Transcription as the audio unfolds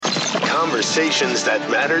conversations that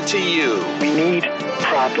matter to you. We need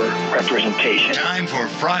proper representation. Time for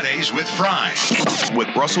Fridays with Fry.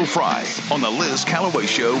 With Russell Fry on the Liz Callaway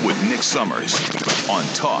Show with Nick Summers on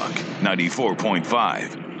Talk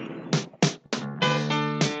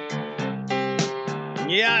 94.5.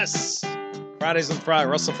 Yes. Fridays with Fry.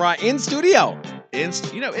 Russell Fry in studio.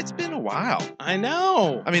 It's been a while. I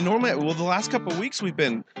know. I mean, normally, the last couple of weeks we've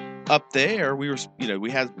been up there. We were,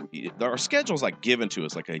 we had our schedule's like given to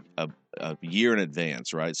us like a year in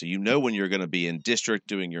advance, right? So when you're going to be in district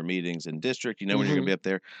doing your meetings in district. When you're going to be up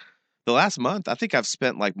there. The last month, I think I've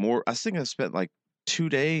spent like 2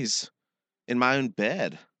 days in my own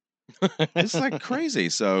bed. It's like crazy.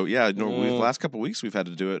 So yeah, the last couple of weeks we've had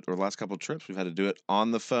to do it, or the last couple of trips we've had to do it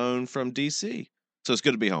on the phone from DC. So it's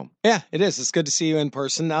good to be home. Yeah, it is. It's good to see you in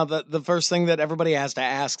person. Now, the first thing that everybody has to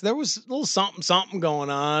ask, there was a little something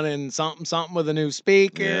going on, and something with a new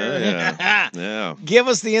speaker. Yeah. Give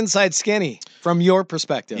us the inside skinny from your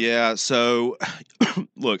perspective. Yeah. So,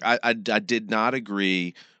 look, I did not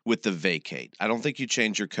agree with the vacate. I don't think you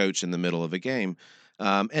change your coach in the middle of a game.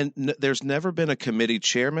 There's never been a committee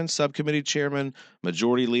chairman, subcommittee chairman,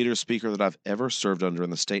 majority leader, speaker that I've ever served under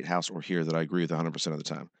in the state house or here that I agree with 100% of the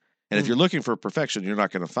time. And if you're looking for perfection, you're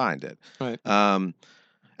not going to find it. Right. And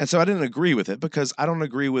so I didn't agree with it because I don't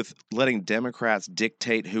agree with letting Democrats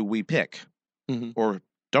dictate who we pick or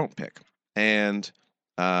don't pick. And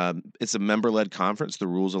it's a member-led conference. The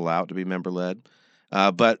rules allow it to be member-led.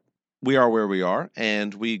 But we are where we are,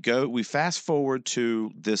 and we fast forward to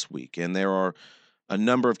this week, and there are a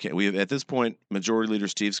number of we have, at this point, Majority Leader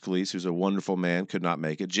Steve Scalise, who's a wonderful man, could not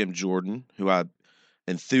make it. Jim Jordan, who I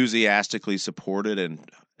enthusiastically supported and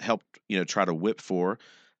helped try to whip for,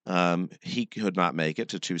 he could not make it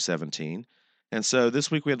to 217. And so this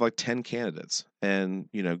week we had like 10 candidates, and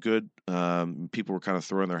good people were kind of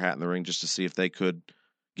throwing their hat in the ring just to see if they could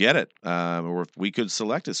get it, or if we could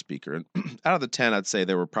select a speaker. And out of the 10, I'd say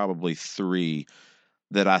there were probably 3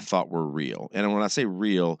 that I thought were real. And when I say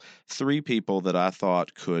real, 3 people that I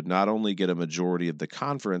thought could not only get a majority of the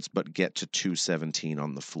conference, but get to 217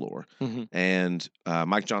 on the floor. And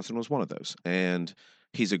Mike Johnson was one of those. And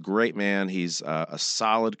he's a great man. He's a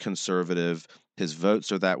solid conservative. His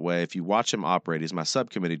votes are that way. If you watch him operate, he's my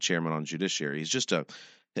subcommittee chairman on judiciary. He's just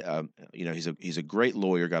he's a great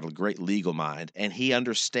lawyer, got a great legal mind, and he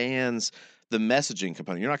understands the messaging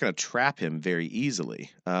component. You're not going to trap him very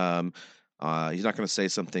easily. He's not going to say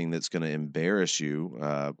something that's going to embarrass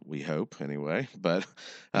you, we hope, anyway. But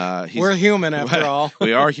we're human, after all.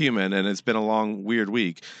 We are human, and it's been a long, weird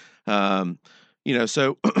week.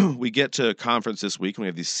 So we get to conference this week, and we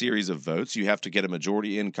have these series of votes. You have to get a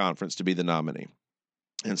majority in conference to be the nominee.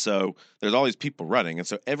 And so there's all these people running. And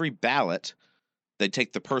so every ballot, they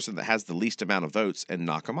take the person that has the least amount of votes and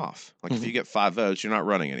knock them off. Like if you get 5 votes, you're not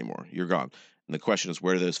running anymore. You're gone. And the question is,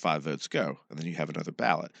 where do those 5 votes go? And then you have another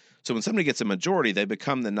ballot. So when somebody gets a majority, they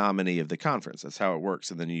become the nominee of the conference. That's how it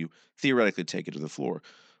works. And then you theoretically take it to the floor.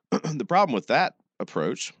 The problem with that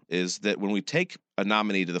approach is that when we take a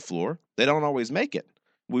nominee to the floor, they don't always make it.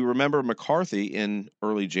 We remember McCarthy in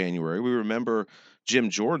early January. We remember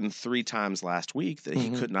Jim Jordan 3 times last week that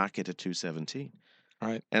he could not get to 217.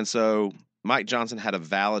 Right. And so Mike Johnson had a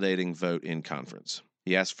validating vote in conference.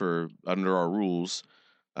 He asked for, under our rules,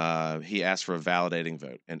 he asked for a validating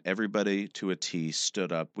vote, and everybody to a T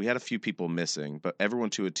stood up. We had a few people missing, but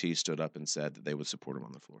everyone to a T stood up and said that they would support him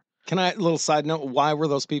on the floor. Can I, a little side note, why were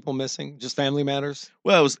those people missing? Just family matters?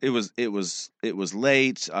 Well, it was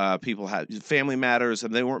late. People had family matters,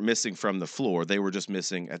 and they weren't missing from the floor. They were just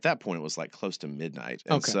missing. At that point, it was like close to midnight.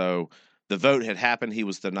 And so the vote had happened. He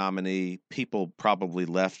was the nominee. People probably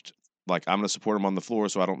left like, I'm going to support him on the floor,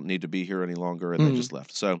 so I don't need to be here any longer. And they just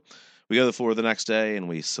left. So we go to the floor the next day, and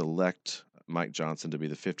we select Mike Johnson to be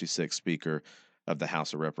the 56th Speaker of the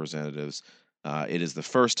House of Representatives. It is the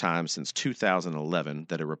first time since 2011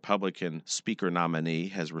 that a Republican Speaker nominee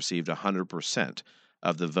has received 100%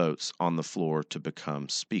 of the votes on the floor to become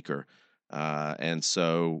Speaker. And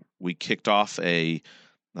so we kicked off a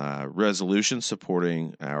resolution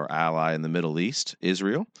supporting our ally in the Middle East,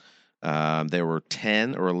 Israel. There were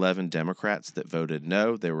 10 or 11 Democrats that voted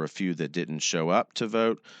no. There were a few that didn't show up to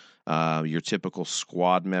vote, your typical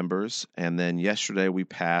squad members. And then yesterday we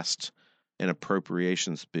passed an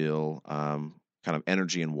appropriations bill, kind of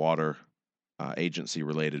energy and water agency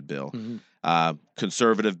related bill.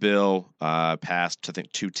 Conservative bill passed, I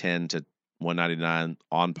think, 210 to 199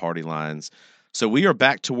 on party lines. So we are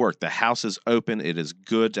back to work. The House is open. It is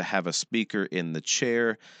good to have a speaker in the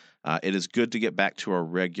chair. It is good to get back to our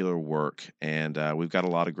regular work, and we've got a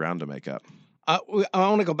lot of ground to make up. I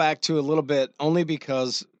want to go back to a little bit, only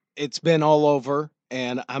because it's been all over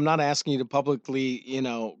and I'm not asking you to publicly,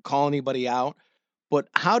 call anybody out, but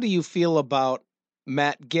how do you feel about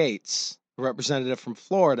Matt Gaetz, representative from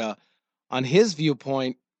Florida, on his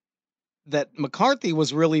viewpoint that McCarthy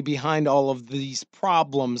was really behind all of these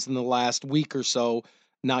problems in the last week or so,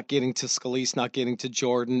 not getting to Scalise, not getting to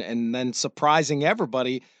Jordan, and then surprising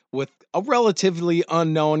everybody with a relatively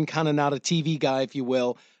unknown, kind of not a TV guy, if you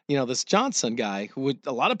will, this Johnson guy,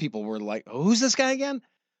 a lot of people were like, oh, who's this guy again?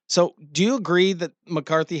 So do you agree that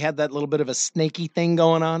McCarthy had that little bit of a snaky thing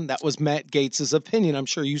going on? That was Matt Gaetz's opinion. I'm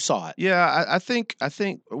sure you saw it. Yeah, I think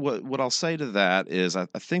what I'll say to that is I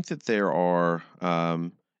think that there are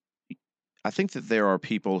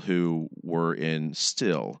people who were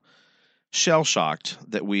still shell-shocked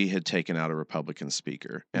that we had taken out a Republican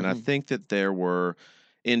speaker. And I think that there were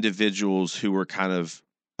individuals who were kind of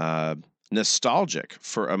nostalgic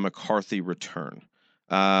for a McCarthy return.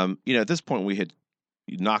 At this point, we had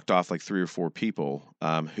knocked off like 3 or 4 people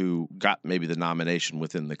who got maybe the nomination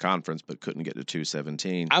within the conference but couldn't get to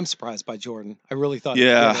 217. I'm surprised by Jordan. I really thought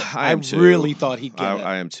yeah, he'd get it. I am too. Really thought he'd get it.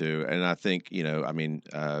 I am too. And I think,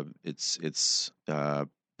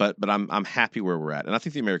 but I'm happy where we're at. And I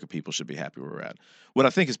think the American people should be happy where we're at. What I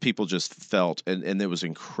think is people just felt, and it was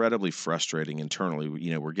incredibly frustrating internally.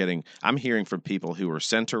 I'm hearing from people who are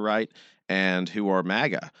center right and who are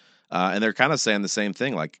MAGA. And they're kind of saying the same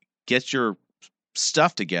thing, like, get your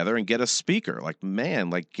stuff together and get a speaker. Like, man,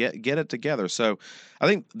 like get it together. So I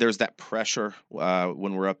think there's that pressure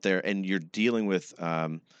when we're up there and you're dealing with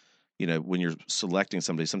when you're selecting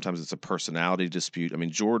somebody, sometimes it's a personality dispute. I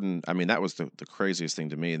mean, Jordan, that was the craziest thing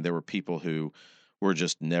to me. And there were people who were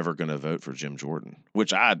just never going to vote for Jim Jordan,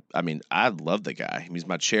 which I love the guy. He's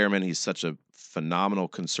my chairman. He's such a phenomenal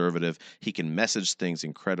conservative. He can message things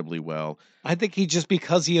incredibly well. I think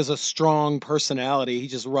because he has a strong personality, he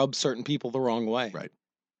just rubs certain people the wrong way. Right.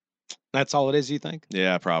 That's all it is, you think?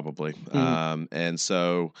 Yeah, probably. And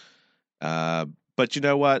so, but you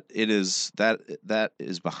know what? It is that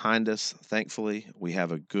is behind us. Thankfully, we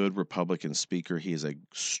have a good Republican speaker. He is a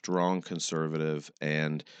strong conservative,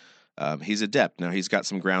 and he's adept. Now he's got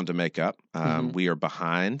some ground to make up. We are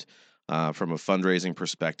behind from a fundraising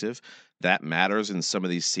perspective. That matters in some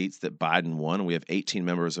of these seats that Biden won. We have 18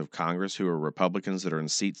 members of Congress who are Republicans that are in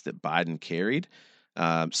seats that Biden carried.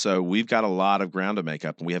 So we've got a lot of ground to make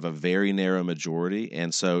up, and we have a very narrow majority.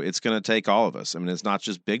 And so it's going to take all of us. I mean, it's not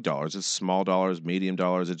just big dollars, it's small dollars, medium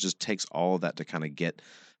dollars. It just takes all of that to kind of get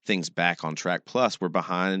things back on track. Plus, we're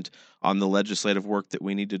behind on the legislative work that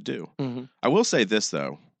we need to do. I will say this,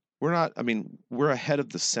 though. We're ahead of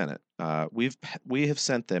the Senate. We have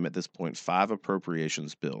sent them at this point 5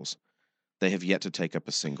 appropriations bills. They have yet to take up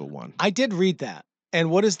a single one. I did read that. And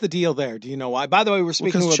what is the deal there? Do you know why? By the way, we're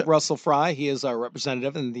speaking with Russell Fry. He is our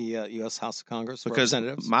representative in the U.S. House of Congress. Because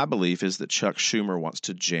Representatives. My belief is that Chuck Schumer wants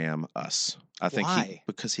to jam us. I think Why?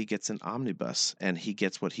 Because he gets an omnibus, and he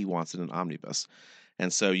gets what he wants in an omnibus.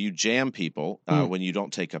 And so you jam people when you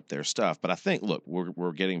don't take up their stuff. But I think, look,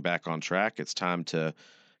 we're getting back on track. It's time to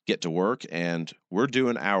get to work, and we're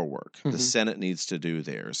doing our work. The Senate needs to do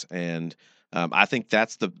theirs. And I think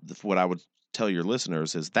that's what I would tell your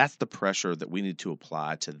listeners is that's the pressure that we need to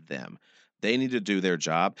apply to them. They need to do their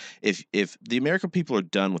job. If the American people are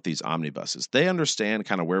done with these omnibuses, they understand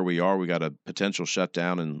kind of where we are. We got a potential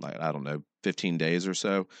shutdown in 15 days or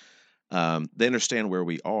so. They understand where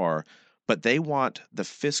we are, but they want the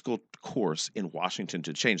fiscal course in Washington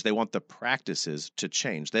to change. They want the practices to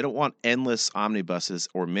change. They don't want endless omnibuses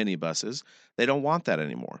or minibuses. They don't want that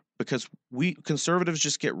anymore because we conservatives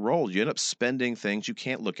just get rolled. You end up spending things. You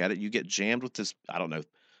can't look at it. You get jammed with this,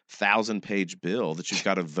 1,000-page bill that you've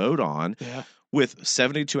got to vote on with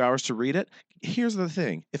 72 hours to read it. Here's the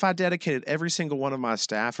thing. If I dedicated every single one of my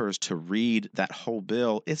staffers to read that whole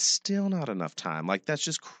bill, it's still not enough time. Like, that's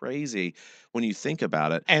just crazy when you think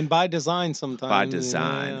about it. And by design sometimes. By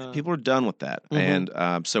design. Yeah. People are done with that. And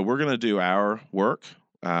so we're going to do our work.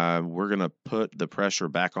 We're going to put the pressure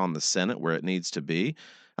back on the Senate where it needs to be.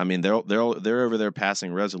 I mean, they're over there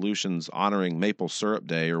passing resolutions honoring Maple Syrup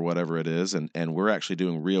Day or whatever it is, and we're actually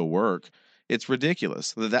doing real work. It's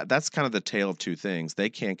ridiculous. That's kind of the tale of two things. They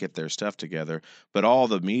can't get their stuff together, but all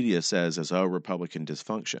the media says is, Republican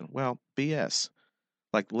dysfunction. Well, BS.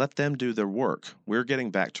 Like, let them do their work. We're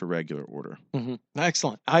getting back to regular order.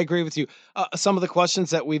 Excellent. I agree with you. Some of the questions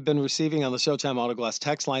that we've been receiving on the Showtime Autoglass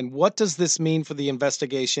text line, what does this mean for the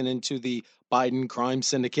investigation into the Biden crime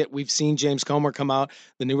syndicate? We've seen James Comer come out,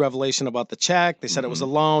 the new revelation about the check. They said it was a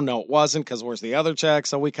loan. No, it wasn't, because where's the other check?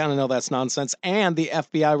 So we kind of know that's nonsense. And the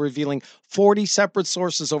FBI revealing 40 separate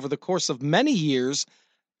sources over the course of many years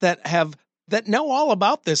that have that know all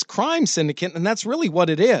about this crime syndicate, and that's really what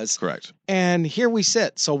it is. Correct. And here we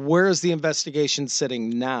sit. So where is the investigation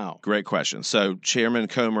sitting now? Great question. So Chairman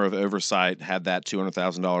Comer of Oversight had that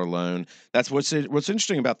 $200,000 loan. That's what's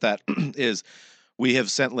interesting about that is we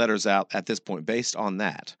have sent letters out at this point based on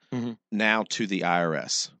that now to the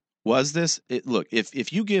IRS. Was this look,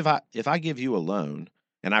 if I give you a loan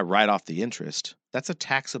and I write off the interest, that's a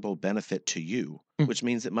taxable benefit to you, which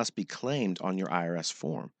means it must be claimed on your IRS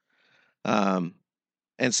form. And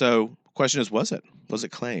so the question is, was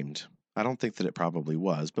it claimed? I don't think that it probably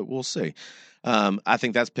was, but we'll see. I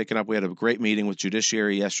think that's picking up. We had a great meeting with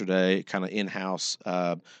Judiciary yesterday, kind of in-house,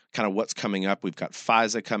 kind of what's coming up. We've got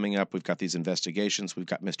FISA coming up. We've got these investigations. We've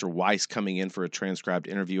got Mr. Weiss coming in for a transcribed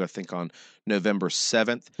interview, I think, on November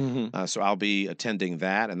 7th. So I'll be attending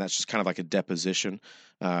that, and that's just kind of like a deposition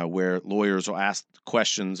where lawyers will ask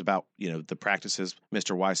questions about, the practices.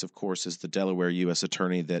 Mr. Weiss, of course, is the Delaware U.S.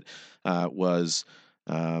 attorney that was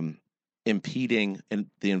impeding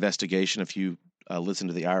the investigation if you listen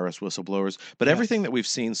to the IRS whistleblowers. But everything that we've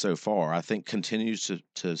seen so far, I think, continues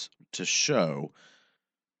to show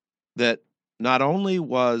that not only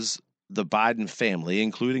was the Biden family,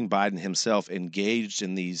 including Biden himself, engaged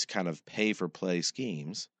in these kind of pay-for-play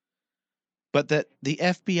schemes, but that the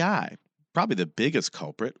FBI, probably the biggest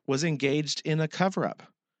culprit, was engaged in a cover-up.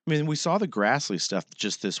 I mean, we saw the Grassley stuff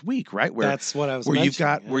just this week, right? That's what I was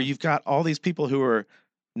mentioning. Where you've got all these people who are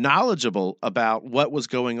knowledgeable about what was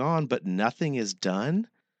going on, but nothing is done.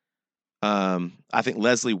 I think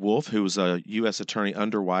Leslie Wolf, who's a U.S. attorney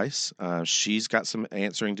under Weiss, she's got some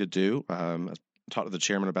answering to do. I talked to the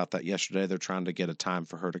chairman about that yesterday. They're trying to get a time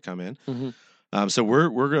for her to come in. So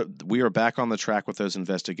we are back on the track with those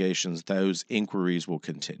investigations. Those inquiries will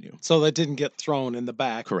continue. So that didn't get thrown in the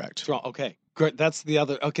back. Correct. Okay, great. That's the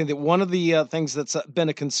other. Okay, one of the things that's been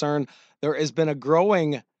a concern. There has been a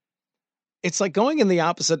growing. It's like going in the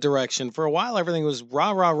opposite direction. For a while, everything was rah,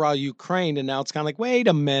 rah, rah, Ukraine. And now it's kind of like, wait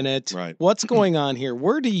a minute. Right. What's going on here?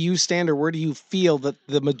 Where do you stand, or where do you feel that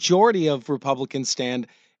the majority of Republicans stand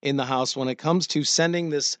in the House when it comes to sending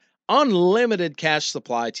this unlimited cash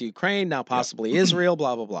supply to Ukraine, now possibly Israel,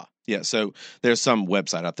 blah, blah, blah? Yeah, so there's some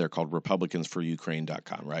website out there called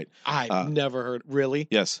republicansforukraine.com, right? I've never heard. Really?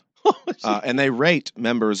 Yes. And they rate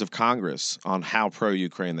members of Congress on how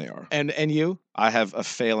pro-Ukraine they are. And you? I have a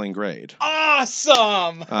failing grade.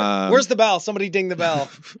 Awesome! Where's the bell? Somebody ding the bell.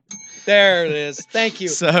 There it is. Thank you.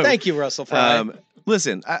 Thank you, Russell Fry.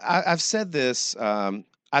 Listen, I've said this.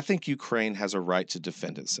 I think Ukraine has a right to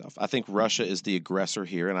defend itself. I think Russia is the aggressor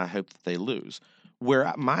here, and I hope that they lose.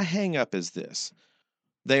 Where my hang-up is this.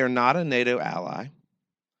 They are not a NATO ally.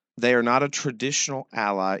 They are not a traditional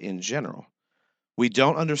ally in general. We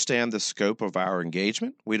don't understand the scope of our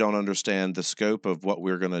engagement. We don't understand the scope of what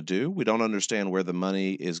we're going to do. We don't understand where the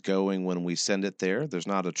money is going when we send it there. There's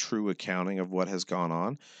not a true accounting of what has gone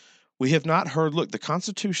on. We have not heard, look, the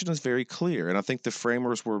Constitution is very clear, and I think the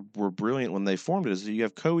framers were brilliant when they formed it, is that you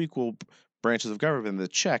have co-equal branches of government, the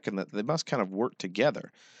check, and that they must kind of work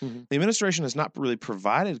together. The administration has not really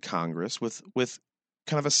provided Congress with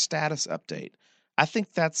kind of a status update. I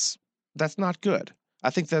think that's not good. I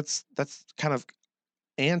think that's kind of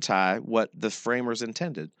anti what the framers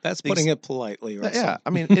intended. That's putting it politely, right? Yeah, I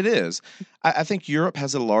mean, it is. I think Europe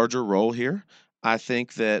has a larger role here. I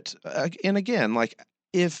think that, and again, like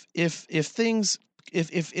if it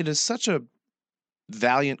is such a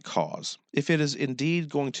valiant cause, if it is indeed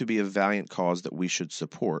going to be a valiant cause that we should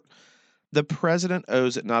support, the president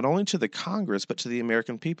owes it not only to the Congress, but to the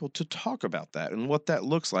American people to talk about that and what that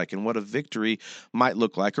looks like and what a victory might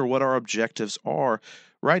look like or what our objectives are.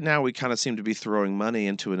 Right now, we kind of seem to be throwing money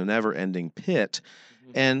into a never-ending pit,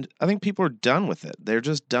 and I think people are done with it. They're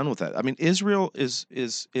just done with it. I mean, Israel is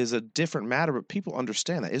a different matter, but people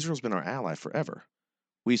understand that. Israel's been our ally forever.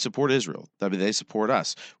 We support Israel. I mean, they support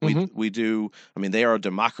us. We do. I mean, they are a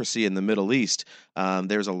democracy in the Middle East.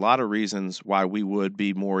 There's a lot of reasons why we would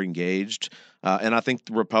be more engaged, and I think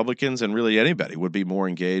the Republicans and really anybody would be more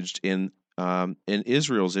engaged in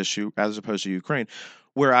Israel's issue as opposed to Ukraine.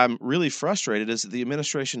 Where I'm really frustrated is that the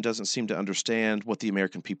administration doesn't seem to understand what the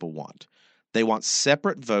American people want. They want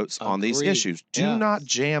separate votes on these issues. Do not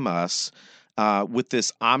jam us with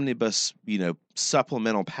this omnibus,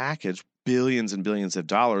 supplemental package, billions and billions of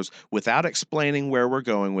dollars, without explaining where we're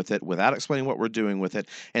going with it, without explaining what we're doing with it,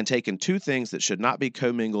 and taking two things that should not be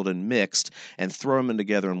commingled and mixed and throw them in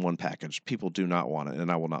together in one package. People do not want it,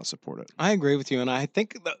 and I will not support it. I agree with you, and I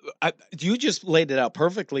think you just laid it out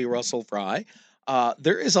perfectly, Russell Fry.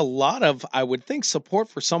 There is a lot of, I would think, support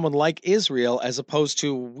for someone like Israel, as opposed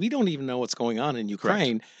to we don't even know what's going on in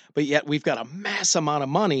Ukraine, but yet we've got a mass amount of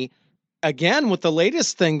money again, with the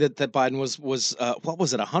latest thing that Biden was what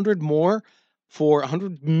was it, 100 more for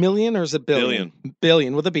 100 million, or is it billion?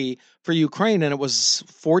 Billion with a B for Ukraine, and it was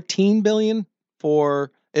 14 billion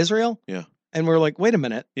for Israel. Yeah. And we're like, wait a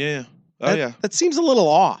minute. Yeah. Oh, yeah. That seems a little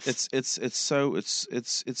off. It's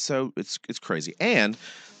crazy. And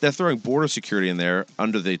they're throwing border security in there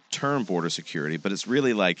under the term border security, but it's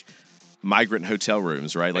really like migrant hotel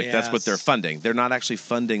rooms, right? Like that's what they're funding. They're not actually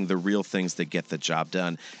funding the real things that get the job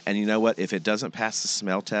done. And you know what? If it doesn't pass the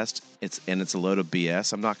smell test, it's a load of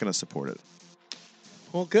BS. I'm not going to support it.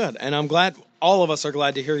 Well, good. And I'm glad, all of us are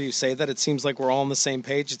glad to hear you say that. It seems like we're all on the same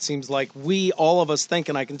page. It seems like all of us think,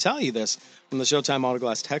 and I can tell you this from the Showtime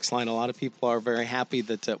Autoglass text line, a lot of people are very happy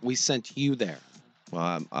that we sent you there.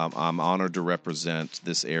 Well, I'm honored to represent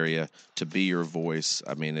this area, to be your voice.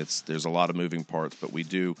 I mean, there's a lot of moving parts, but we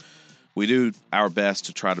do our best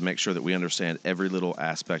to try to make sure that we understand every little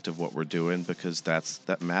aspect of what we're doing, because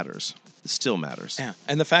that matters. It still matters. Yeah.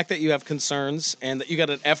 And the fact that you have concerns and that you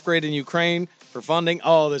got an F grade in Ukraine for funding,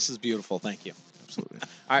 oh, this is beautiful. Thank you. Absolutely.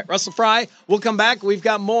 All right, Russell Fry, we'll come back. We've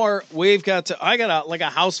got more. I got a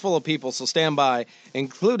house full of people, so stand by,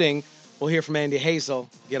 including we'll hear from Andy Hazel,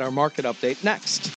 get our market update next.